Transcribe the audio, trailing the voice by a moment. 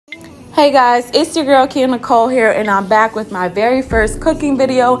Hey guys, it's your girl Kia Nicole here, and I'm back with my very first cooking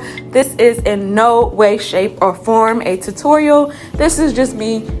video. This is in no way, shape, or form a tutorial. This is just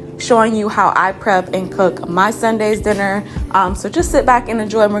me showing you how I prep and cook my Sunday's dinner. So just sit back and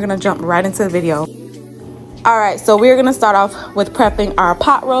enjoy, and we're gonna jump right into the video. Alright, so we're gonna start off with prepping our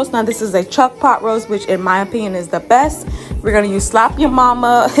pot roast. Now this is a chuck pot roast, which in my opinion is the best. We're gonna use Slap Your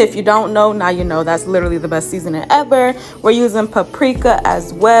Mama. If you don't know, now you know. That's literally the best seasoning ever. We're using paprika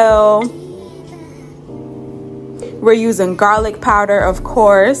as well. We're using garlic powder, of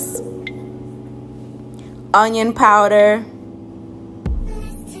course. Onion powder.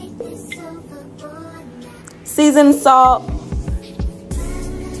 Seasoned salt.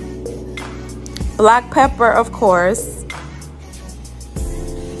 Black pepper, of course.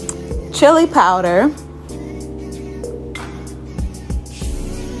 Chili powder.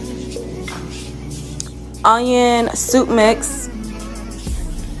 Onion soup mix.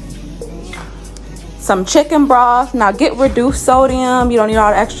 Some chicken broth. Now get reduced sodium. You don't need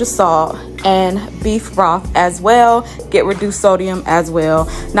all the extra salt. And beef broth as well. Get reduced sodium as well.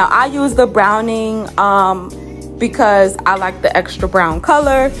 Now I use the browning because I like the extra brown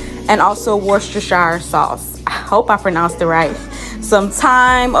color, and also Worcestershire sauce. I hope I pronounced it right. Some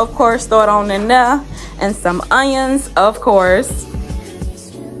thyme, of course, throw it on in there, and some onions, of course.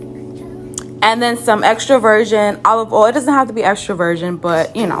 And then some extra virgin olive oil. It doesn't have to be extra virgin,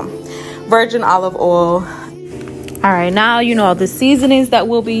 but you know, virgin olive oil. All right, now you know all the seasonings that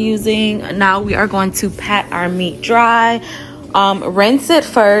we'll be using. Now we are going to pat our meat dry. Rinse it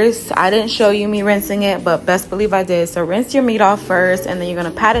first. I didn't show you me rinsing it, but best believe I did. So rinse your meat off first, and then you're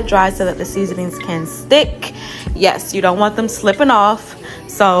gonna pat it dry so that the seasonings can stick. Yes, you don't want them slipping off,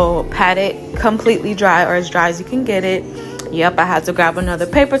 so pat it completely dry, or as dry as you can get it. Yep, I had to grab another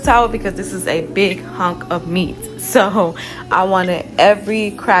paper towel because this is a big hunk of meat. So I wanted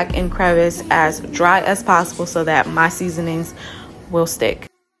every crack and crevice as dry as possible so that my seasonings will stick.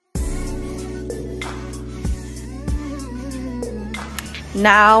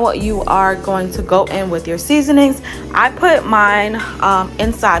 Now you are going to go in with your seasonings. I put mine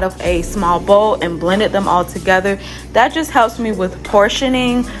inside of a small bowl and blended them all together. That just helps me with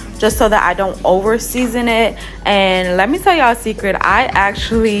portioning, just so that I don't over season it. And let me tell y'all a secret. I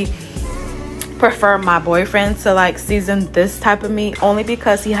actually prefer my boyfriend to like season this type of meat, only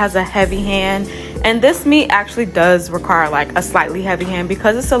because he has a heavy hand, and this meat actually does require like a slightly heavy hand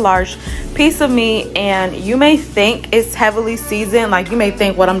because it's a large piece of meat. And you may think it's heavily seasoned, like you may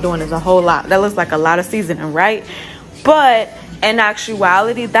think what I'm doing is a whole lot, that looks like a lot of seasoning, right? But in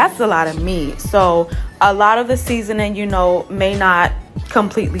actuality, that's a lot of meat. So a lot of the seasoning, you know, may not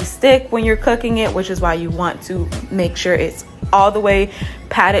completely stick when you're cooking it, which is why you want to make sure it's all the way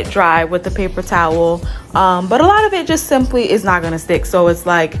patted dry with the paper towel. But a lot of it just simply is not going to stick, so it's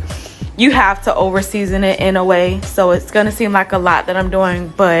like you have to over season it in a way, so it's going to seem like a lot that I'm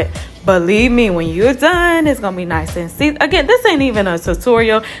doing, but believe me, when you're done, it's gonna be nice and see. Again, this ain't even a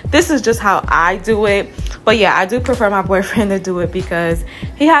tutorial, this is just how I do it. But yeah, I do prefer my boyfriend to do it because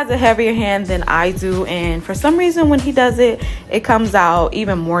he has a heavier hand than I do, and for some reason when he does it, it comes out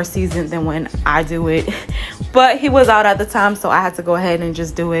even more seasoned than when I do it. But he was out at the time, so I had to go ahead and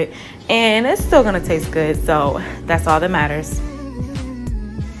just do it, and it's still gonna taste good, so that's all that matters.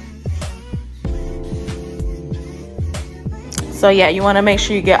 So yeah, you want to make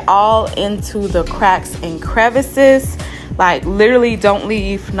sure you get all into the cracks and crevices. Like literally don't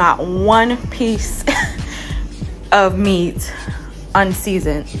leave not one piece of meat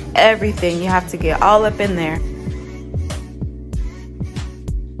unseasoned. Everything, you have to get all up in there.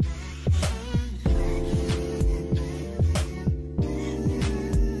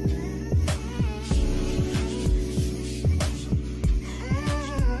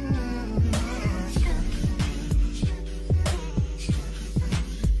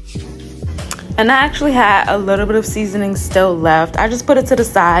 And I actually had a little bit of seasoning still left. I just put it to the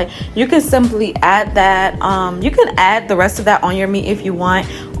side. You can simply add that. You can add the rest of that on your meat if you want,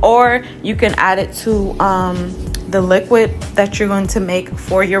 or you can add it to the liquid that you're going to make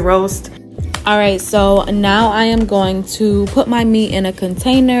for your roast. All right, so now I am going to put my meat in a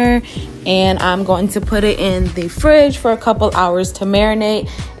container, and I'm going to put it in the fridge for a couple hours to marinate.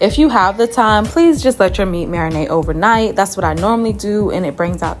 If you have the time, please just let your meat marinate overnight. That's what I normally do, and it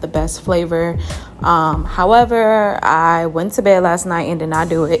brings out the best flavor. However, I went to bed last night and did not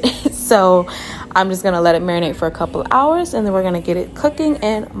do it. So I'm just gonna let it marinate for a couple hours, and then we're gonna get it cooking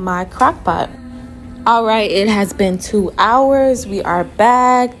in my crock pot. All right, it has been 2 hours. We are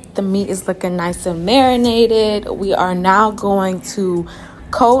back. The meat is looking nice and marinated. We are now going to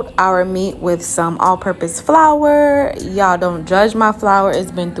coat our meat with some all-purpose flour. Y'all don't judge my flour.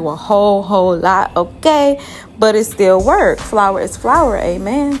 It's been through a whole lot, okay? But it still works. Flour is flour,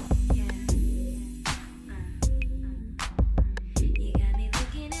 amen.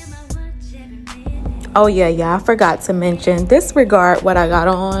 Oh yeah, I forgot to mention, disregard what I got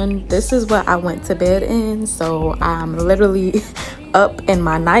on. This is what I went to bed in. So I'm literally up in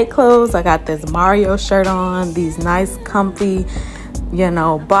my night clothes. I got this Mario shirt on, these nice comfy, you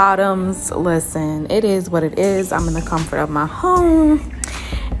know, bottoms. Listen, it is what it is. I'm in the comfort of my home.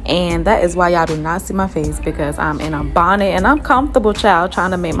 And that is why y'all do not see my face, because I'm in a bonnet and I'm comfortable, child,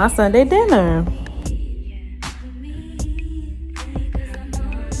 trying to make my Sunday dinner.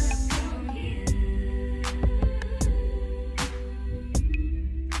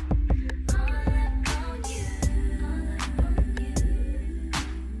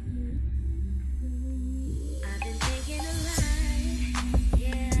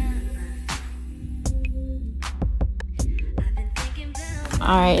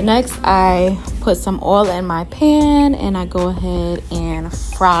 All right, next I put some oil in my pan and I go ahead and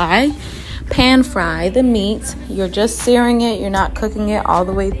pan fry the meat. You're just searing it, you're not cooking it all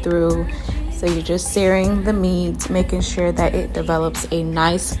the way through. So you're just searing the meat, making sure that it develops a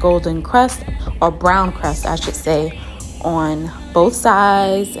nice golden crust, or brown crust I should say, on both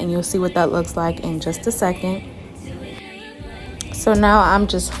sides, and you'll see what that looks like in just a second. So now I'm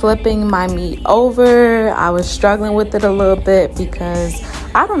just flipping my meat over. I was struggling with it a little bit because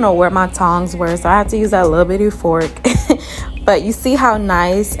I don't know where my tongs were, so I had to use that little bitty fork. But you see how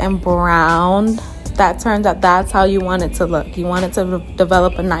nice and brown that turns out. That's how you want it to look. You want it to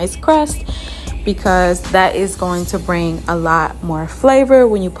develop a nice crust, because that is going to bring a lot more flavor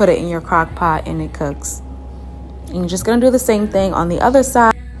when you put it in your crock pot and it cooks. And you're just gonna do the same thing on the other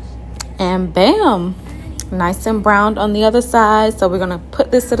side, and bam, nice and browned on the other side. So we're gonna put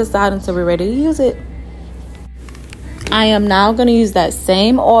this to the side until we're ready to use it. I am now gonna use that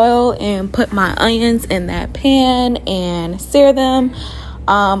same oil and put my onions in that pan and sear them.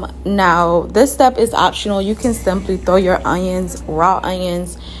 Now this step is optional. You can simply throw your onions, raw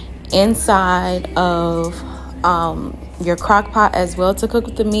onions, inside of your crock pot as well to cook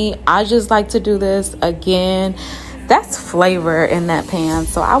with the meat. I just like to do this. Again, that's flavor in that pan,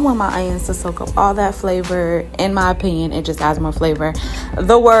 so I want my onions to soak up all that flavor. In my opinion, it just adds more flavor.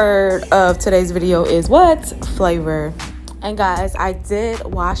 The word of today's video is what? Flavor. And guys, I did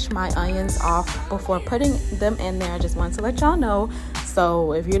wash my onions off before putting them in there. I just wanted to let y'all know.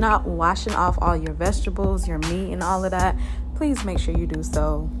 So if you're not washing off all your vegetables, your meat and all of that, please make sure you do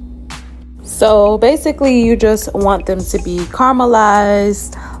so. So basically you just want them to be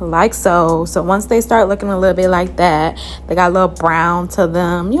caramelized like so. So once they start looking a little bit like that, they got a little brown to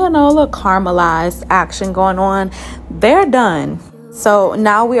them, you know, a little caramelized action going on, they're done. So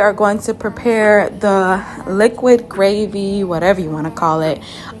now we are going to prepare the liquid gravy, whatever you want to call it,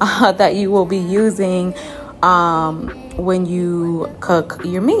 that you will be using when you cook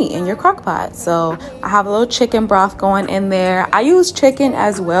your meat in your crock pot. So I have a little chicken broth going in there. I use chicken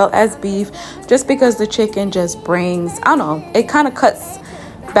as well as beef, just because the chicken just brings, I don't know, it kind of cuts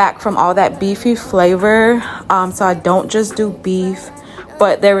back from all that beefy flavor. So I don't just do beef,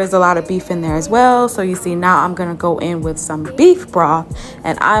 but there is a lot of beef in there as well. So you see, now I'm gonna go in with some beef broth,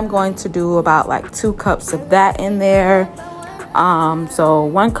 and I'm going to do about like 2 cups of that in there. So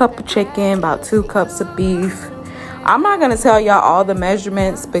 1 cup of chicken, about 2 cups of beef. I'm not gonna tell y'all all the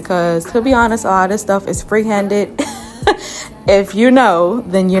measurements, because to be honest, a lot of this stuff is free-handed. If you know,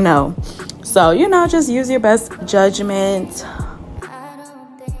 then you know. So, you know, just use your best judgment.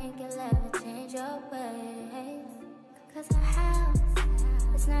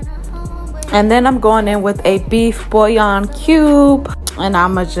 And then I'm going in with a beef bouillon cube, and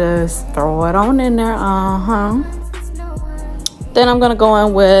I'ma just throw it on in there. Then I'm gonna go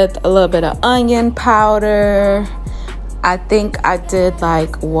in with a little bit of onion powder. I think I did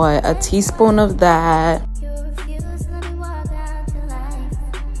like, what, a teaspoon of that.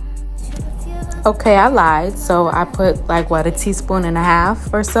 Okay, I lied. So I put like, what, a teaspoon and a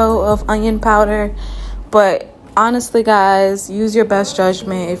half or so of onion powder. But honestly, guys, use your best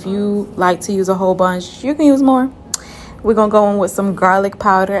judgment. If you like to use a whole bunch, you can use more. We're gonna go in with some garlic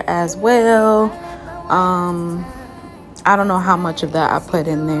powder as well. I don't know how much of that I put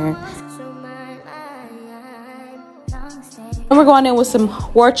in there. And we're going in with some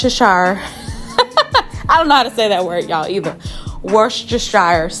Worcestershire. I don't know how to say that word, y'all, either.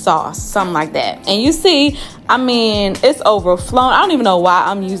 Worcestershire sauce, something like that. And you see, I mean, it's overflowing. I don't even know why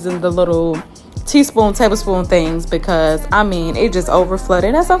I'm using the little teaspoon, tablespoon things, because I mean, it just overflowed,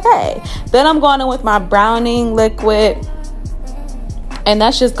 and that's okay. Then I'm going in with my browning liquid. And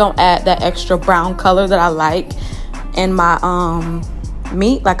that's just gonna add that extra brown color that I like in my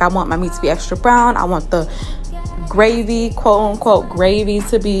meat. Like I want my meat to be extra brown. I want the gravy, quote unquote gravy,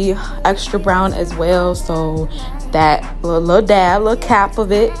 to be extra brown as well. So that little dab, little cap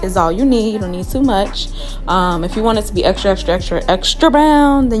of it is all you need. You don't need too much. If you want it to be extra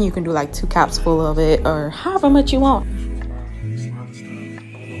brown, then you can do like 2 caps full of it, or however much you want.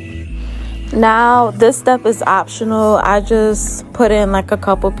 Now this step is optional. I just put in like a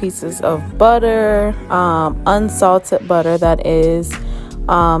couple pieces of butter, unsalted butter that is,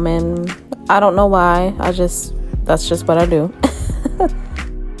 and I don't know why, that's just what I do.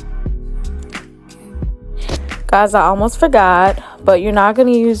 Guys, I almost forgot, but you're not going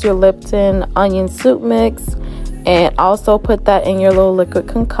to use your Lipton onion soup mix, and also put that in your little liquid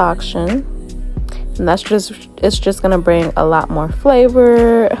concoction. And it's just going to bring a lot more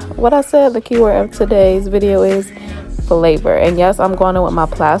flavor. What I said, the keyword of today's video is flavor. And yes, I'm going in with my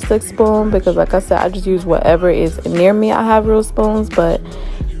plastic spoon because like I said, I just use whatever is near me. I have real spoons, but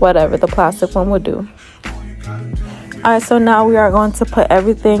whatever, the plastic one would do. Alright, so now we are going to put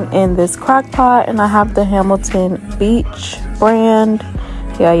everything in this crock pot, and I have the Hamilton Beach brand.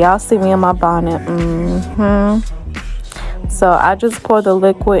 Yeah, y'all see me in my bonnet. So I just pour the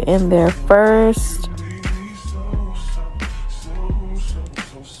liquid in there first.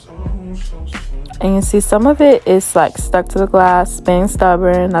 And you see some of it is like stuck to the glass, being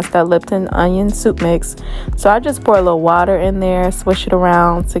stubborn. That's that Lipton onion soup mix. So I just pour a little water in there, swish it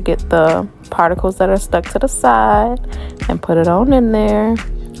around to get the particles that are stuck to the side, and put it on in there.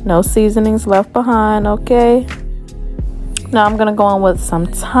 No seasonings left behind, okay? Now I'm gonna go on with some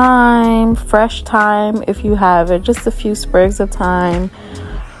thyme, fresh thyme if you have it, just a few sprigs of thyme.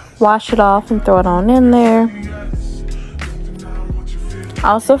 Wash it off and throw it on in there. I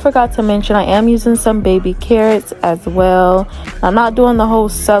also forgot to mention I am using some baby carrots as well. I'm not doing the whole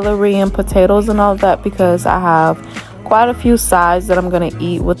celery and potatoes and all that because I have quite a few sides that I'm gonna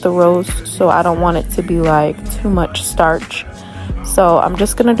eat with the roast, so I don't want it to be like too much starch. So I'm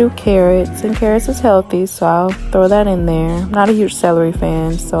just gonna do carrots, and carrots is healthy, so I'll throw that in there. I'm not a huge celery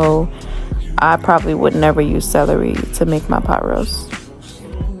fan, so I probably would never use celery to make my pot roast.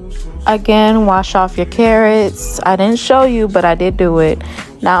 Again, wash off your carrots. I didn't show you, but I did do it.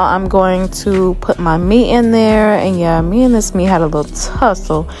 Now I'm going to put my meat in there, and yeah, me and this meat had a little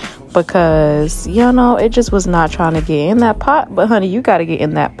tussle because, you know, it just was not trying to get in that pot. But honey, you got to get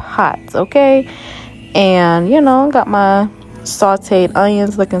in that pot, okay? And, you know, got my sauteed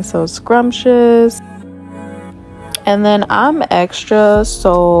onions looking so scrumptious. And then I'm extra,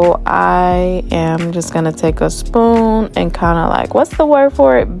 so I am just gonna take a spoon and kind of like, what's the word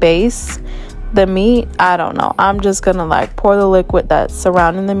for it, base the meat. I don't know, I'm just gonna like pour the liquid that's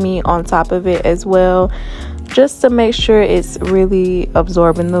surrounding the meat on top of it as well, just to make sure it's really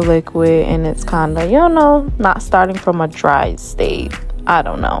absorbing the liquid and it's kind of, you know, not starting from a dry state. I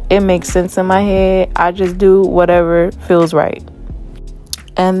don't know, it makes sense in my head. I just do whatever feels right.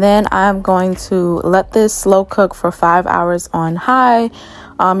 And then I'm going to let this slow cook for 5 hours on high.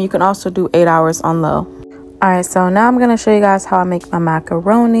 You can also do 8 hours on low. Alright, so now I'm going to show you guys how I make my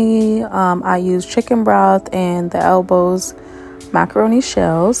macaroni. I use chicken broth and the Elbows macaroni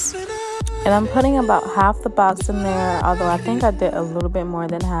shells. And I'm putting about half the box in there, although I think I did a little bit more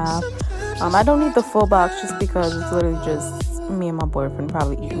than half. I don't need the full box just because it's literally just me and my boyfriend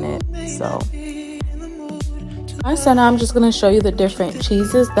probably eating it. So alright, so now I'm just going to show you the different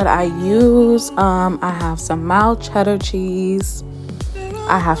cheeses that I use. I have some mild cheddar cheese,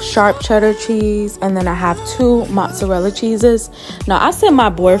 I have sharp cheddar cheese, and then I have 2 mozzarella cheeses. Now, I sent my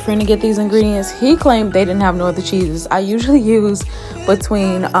boyfriend to get these ingredients. He claimed they didn't have no other cheeses. I usually use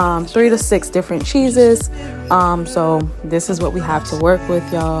between 3 to 6 different cheeses. So this is what we have to work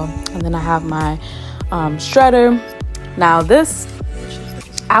with, y'all. And then I have my shredder. Now, this,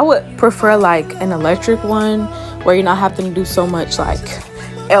 I would prefer like an electric one where you're not having to do so much like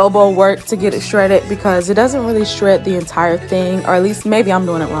elbow work to get it shredded, because it doesn't really shred the entire thing, or at least maybe I'm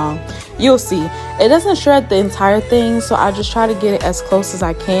doing it wrong. You'll see, it doesn't shred the entire thing, so I just try to get it as close as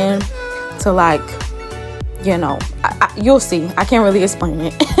I can to, like, you know, you'll see. I can't really explain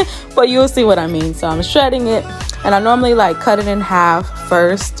it but you'll see what I mean. So I'm shredding it, and I normally like cut it in half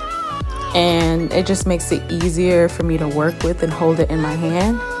first, and it just makes it easier for me to work with and hold it in my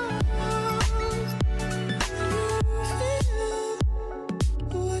hand.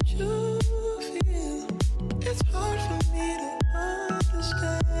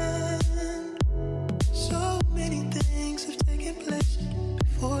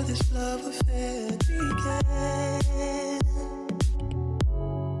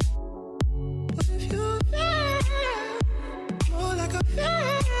 Like a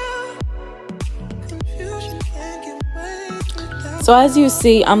So as you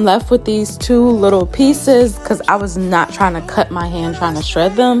see, I'm left with these 2 little pieces because I was not trying to cut my hand trying to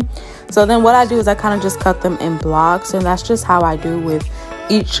shred them. So then what I do is I kind of just cut them in blocks, and that's just how I do with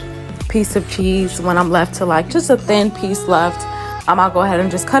each piece of cheese. When I'm left to like just a thin piece left, I'll go ahead and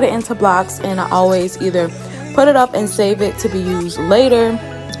just cut it into blocks, and I always either put it up and save it to be used later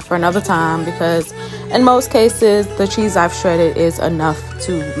for another time, because in most cases the cheese I've shredded is enough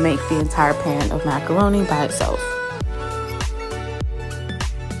to make the entire pan of macaroni by itself.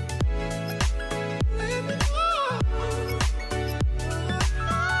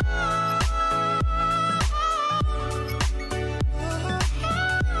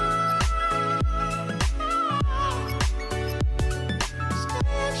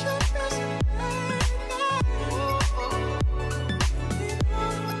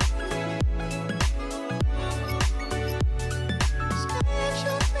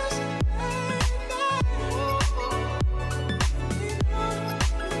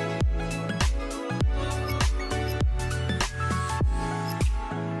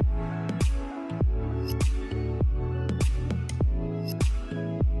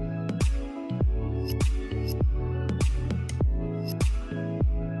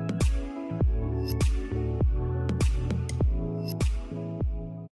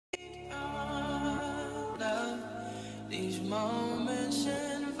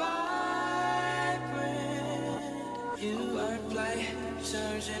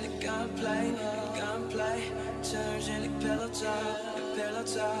 turns into gunplay, gunplay turns into pillow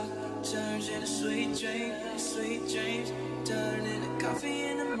talk turns into sweet dreams turn into coffee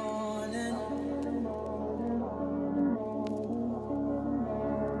in the morning.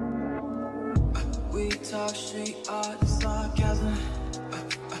 We talk street art, sarcasm,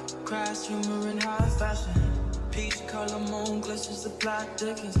 crass humor in high fashion. Peach color moon glistens, the plot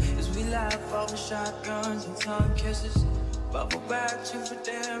thickens as we laugh over shotguns and tongue kisses. Bubble bath, you for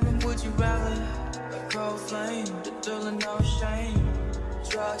daring, would you rather? A cold flame, the dull and no shame.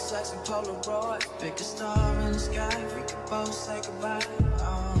 Drugs, sex, and Polaroid. Pick a star in the sky, we could both say goodbye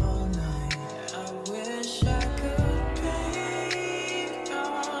all night. I wish I could paint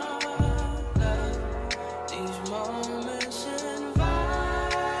all of these moments in vibrant.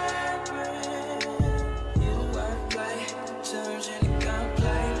 You wordplay turns into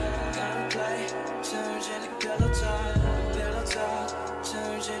gunplay, gunplay turns into pillow talk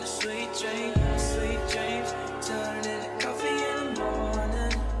turns into sweet dreams turn into coffee in the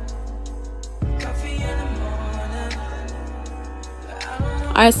morning, coffee in the morning.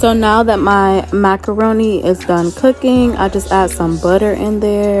 Alright, so now that my macaroni is done cooking, I just add some butter in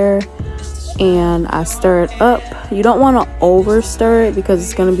there and I stir it up. You don't want to over stir it because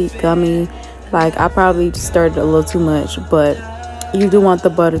it's going to be gummy. Like, I probably stirred it a little too much, but you do want the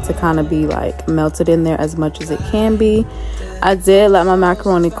butter to kind of be like melted in there as much as it can be. I did let my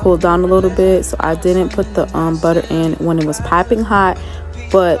macaroni cool down a little bit, so I didn't put the butter in when it was piping hot,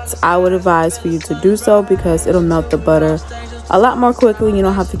 but I would advise for you to do so because it'll melt the butter a lot more quickly. You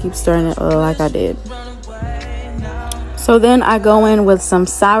don't have to keep stirring it like I did. So then I go in with some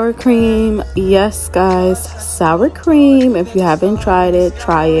sour cream. Yes guys, sour cream. If you haven't tried it,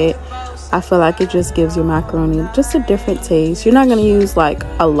 try it. I feel like it just gives your macaroni just a different taste. You're not going to use like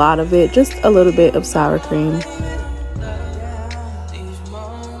a lot of it, just a little bit of sour cream.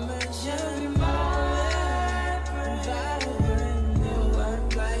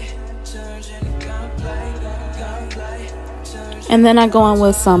 And then I go on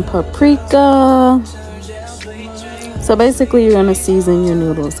with some paprika. So basically you're going to season your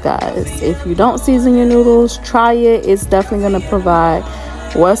noodles, guys. If you don't season your noodles, try it. It's definitely going to provide,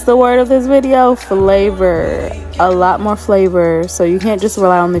 what's the word of this video? Flavor. A lot more flavor. So you can't just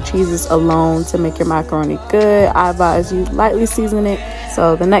rely on the cheeses alone to make your macaroni good. I advise you lightly season it.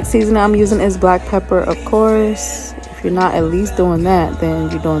 So the next seasoning I'm using is black pepper, of course. If you're not at least doing that, then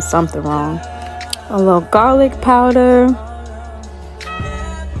you're doing something wrong. A little garlic powder.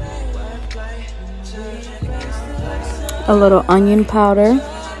 A little onion powder.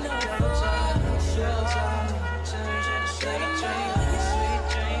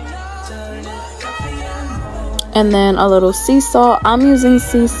 And then a little sea salt. I'm using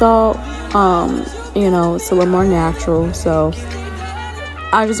sea salt. You know, it's a little more natural. So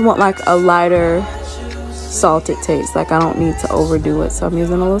I just want like a lighter salted taste. Like I don't need to overdo it. So I'm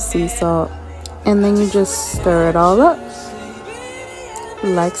using a little sea salt. And then you just stir it all up.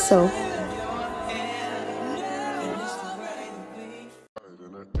 Like so.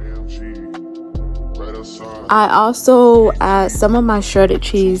 I also add some of my shredded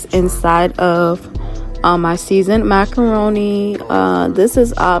cheese inside of my seasoned macaroni. This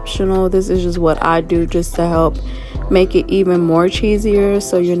is optional. This is just what I do just to help make it even more cheesier,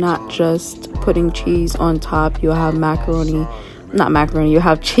 so you're not just putting cheese on top. You'll have you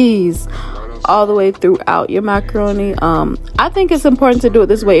have cheese all the way throughout your macaroni. I think it's important to do it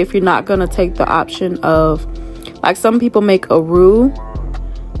this way if you're not gonna take the option of, like, some people make a roux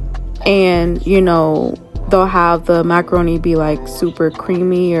and, you know, they'll have the macaroni be like super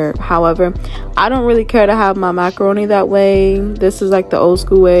creamy or however. I don't really care to have my macaroni that way. This is like the old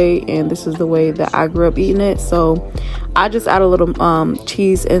school way, and this is the way that I grew up eating it, so I just add a little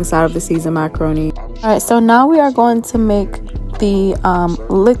cheese inside of the seasoned macaroni. All right, so now we are going to make the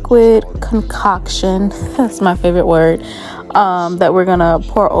liquid concoction, that's my favorite word, that we're gonna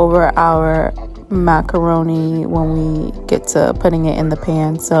pour over our macaroni when we get to putting it in the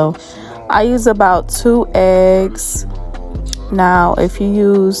pan. So I use about 2 eggs. Now if you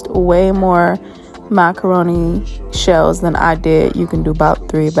used way more macaroni shells than I did, you can do about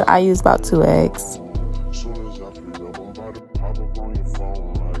 3, but I use about 2 eggs.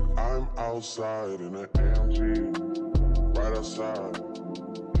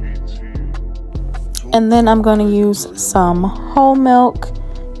 And then I'm going to use some whole milk.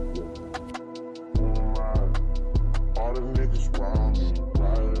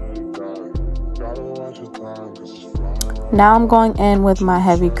 Now I'm going in with my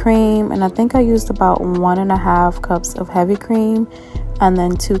heavy cream, and I think I used about 1.5 cups of heavy cream, and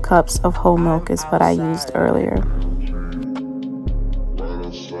then 2 cups of whole milk is what I used earlier.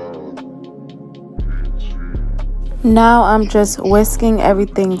 Now I'm just whisking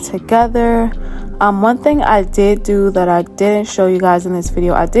everything together. One thing I did do that I didn't show you guys in this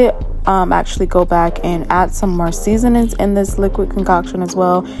video, I did actually go back and add some more seasonings in this liquid concoction as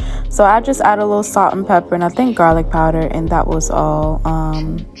well. So I just added a little salt and pepper, and I think garlic powder, and that was all.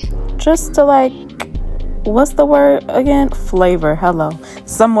 Just to, like, what's the word again? Flavor. Hello.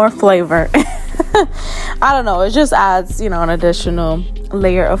 Some more flavor. I don't know. It just adds, you know, an additional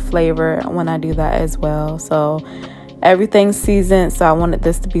layer of flavor when I do that as well. So everything's seasoned, so I wanted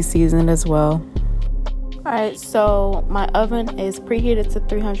this to be seasoned as well. Alright, so my oven is preheated to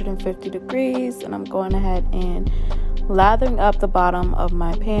 350 degrees, and I'm going ahead and lathering up the bottom of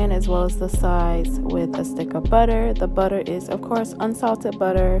my pan as well as the sides with a stick of butter. The butter is, of course, unsalted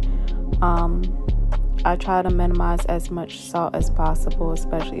butter. I try to minimize as much salt as possible,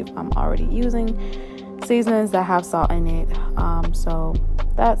 especially if I'm already using seasonings that have salt in it. So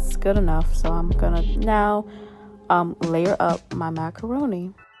that's good enough. So I'm gonna now layer up my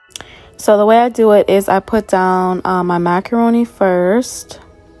macaroni. So the way I do it is I put down my macaroni first.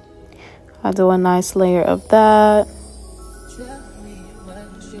 I do a nice layer of that.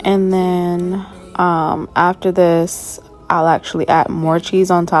 And then after this, I'll actually add more cheese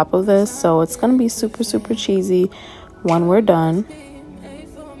on top of this. So it's going to be super, super cheesy when we're done.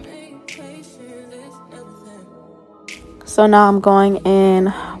 So now I'm going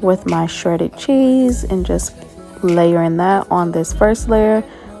in with my shredded cheese and just layering that on this first layer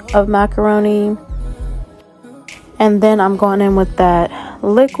of macaroni. And then I'm going in with that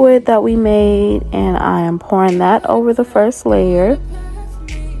liquid that we made, and I am pouring that over the first layer.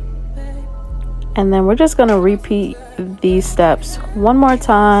 And then we're just going to repeat these steps one more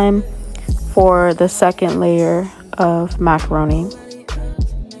time for the second layer of macaroni.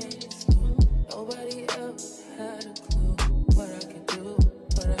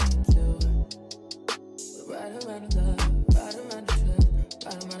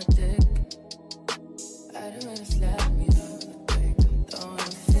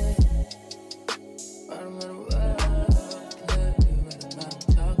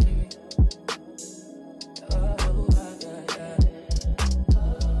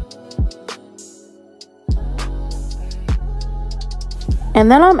 And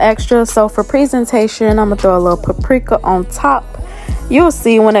then I'm extra, so for presentation, I'm gonna throw a little paprika on top. You'll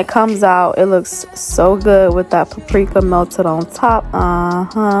see when it comes out, it looks so good with that paprika melted on top.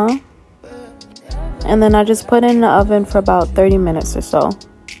 And then I just put it in the oven for about 30 minutes or so.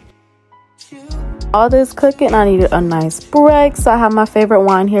 All this cooking, I needed a nice break, so I have my favorite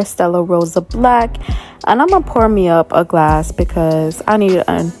wine here, Stella Rosa Black, and I'm gonna pour me up a glass because I needed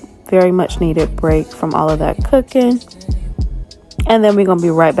a very much needed break from all of that cooking. And then we're going to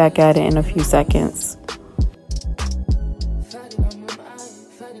be right back at it in a few seconds.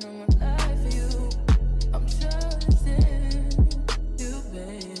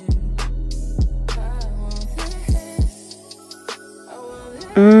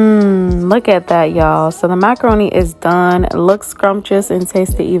 Look at that, y'all. So the macaroni is done. It looks scrumptious and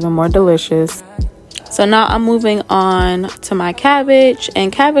tasted even more delicious. So now I'm moving on to my cabbage,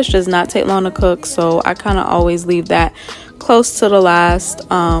 and cabbage does not take long to cook, so I kind of always leave that close to the last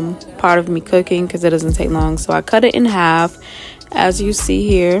part of me cooking because it doesn't take long. So I cut it in half, as you see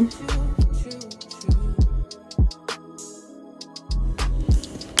here.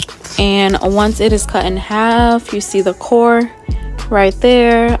 And once it is cut in half, you see the core right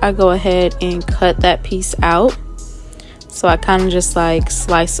there. I go ahead and cut that piece out. So I kind of just like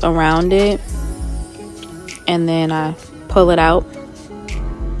slice around it, and then I pull it out.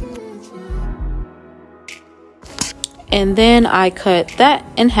 And then I cut that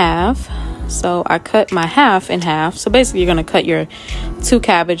in half. So I cut my half in half. So basically you're going to cut your 2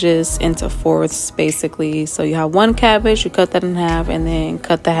 cabbages into fourths basically. So you have 1 cabbage, you cut that in half, and then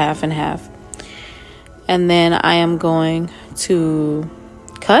cut the half in half. And then I am going to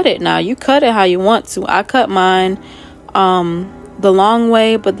cut it. Now you cut it how you want to. I cut mine the long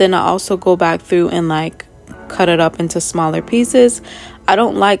way, but then I also go back through and like cut it up into smaller pieces. I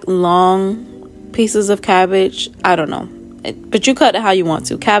don't like long pieces of cabbage. I don't know, but you cut it how you want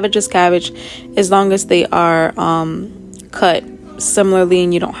to. Cabbage is cabbage, as long as they are cut similarly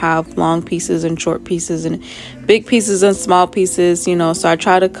and you don't have long pieces and short pieces and big pieces and small pieces, you know. So I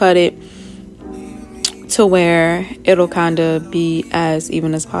try to cut it to where it'll kind of be as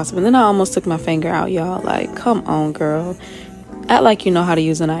even as possible. And then I almost took my finger out, y'all. Like, come on, girl, act like you know how to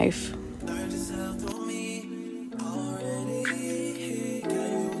use a knife.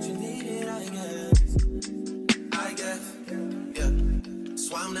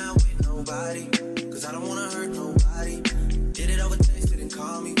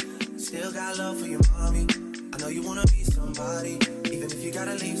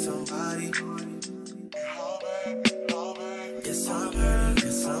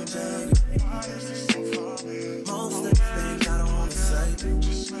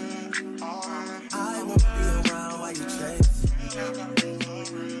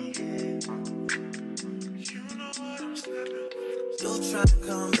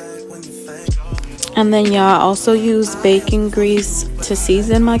 And then y'all, also use bacon grease to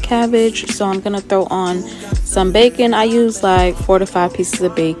season my cabbage. So I'm gonna throw on some bacon. I use like 4 to 5 pieces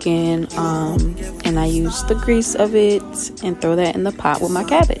of bacon, and I use the grease of it and throw that in the pot with my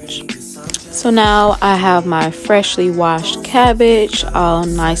cabbage. So now I have my freshly washed cabbage all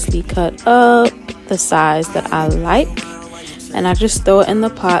nicely cut up the size that I like, and I just throw it in the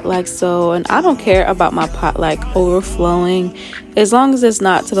pot like so. And I don't care about my pot like overflowing, as long as it's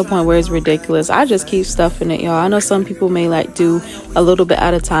not to the point where it's ridiculous. I just keep stuffing it, y'all. I know some people may like do a little bit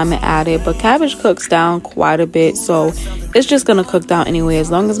at a time and add it, but cabbage cooks down quite a bit, so it's just gonna cook down anyway.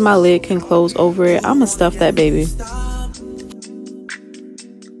 As long as my lid can close over it, I'm gonna stuff that baby.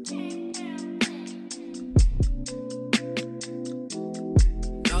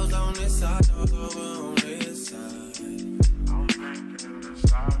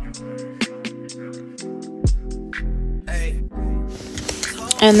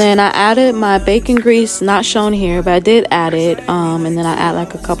 And then I added my bacon grease, not shown here, but I did add it. And then I add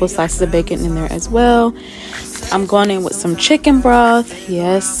like a couple slices of bacon in there as well. I'm going in with some chicken broth.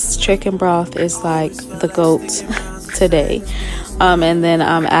 Yes, chicken broth is like the GOAT today. And then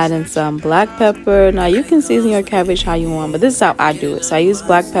I'm adding some black pepper. Now you can season your cabbage how you want, but this is how I do it. So I use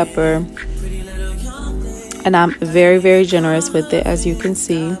black pepper, and I'm very, very generous with it, as you can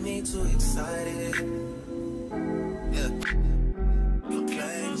see.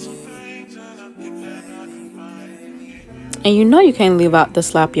 And you know you can't leave out the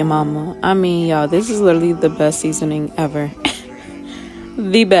slap your mama. I mean, y'all, this is literally the best seasoning ever.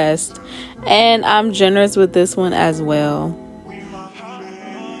 The best. And I'm generous with this one as well.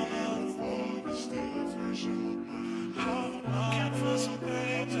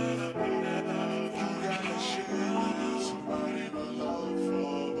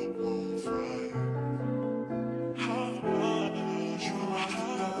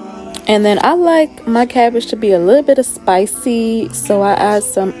 And then I like my cabbage to be a little bit of spicy, so I add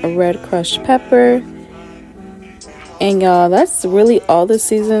some red crushed pepper. And y'all, that's really all the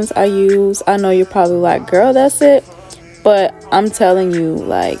seasons I use. I know you're probably like, girl, that's it. But I'm telling you,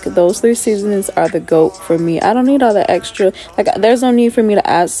 like, those 3 seasonings are the GOAT for me. I don't need all the extra. Like, there's no need for me to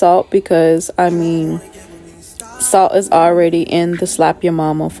add salt because, I mean, salt is already in the slap your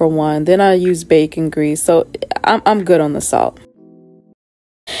mama for one. Then I use bacon grease, so I'm good on the salt.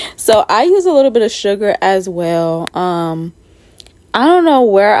 So I use a little bit of sugar as well. I don't know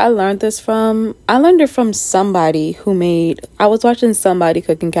where I learned this from. I learned it from somebody who I was watching somebody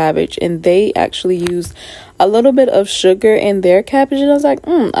cooking cabbage, and they actually used a little bit of sugar in their cabbage. And I was like,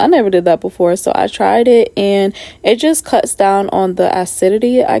 I never did that before. So I tried it, and it just cuts down on the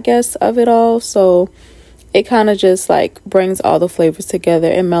acidity, I guess, of it all. So it kind of just like brings all the flavors together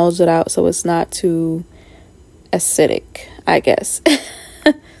and mellows it out so it's not too acidic, I guess.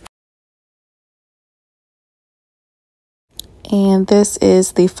 And this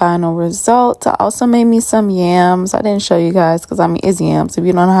is the final result. I also made me some yams. I didn't show you guys because I mean it's yams. If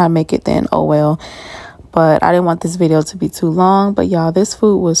you don't know how to make it, then oh well. But I didn't want this video to be too long. But y'all, this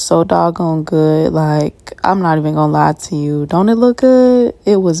food was so doggone good. Like, I'm not even gonna lie to you. Don't it look good?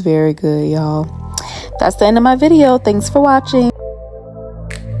 It was very good, y'all. That's the end of my video. Thanks for watching.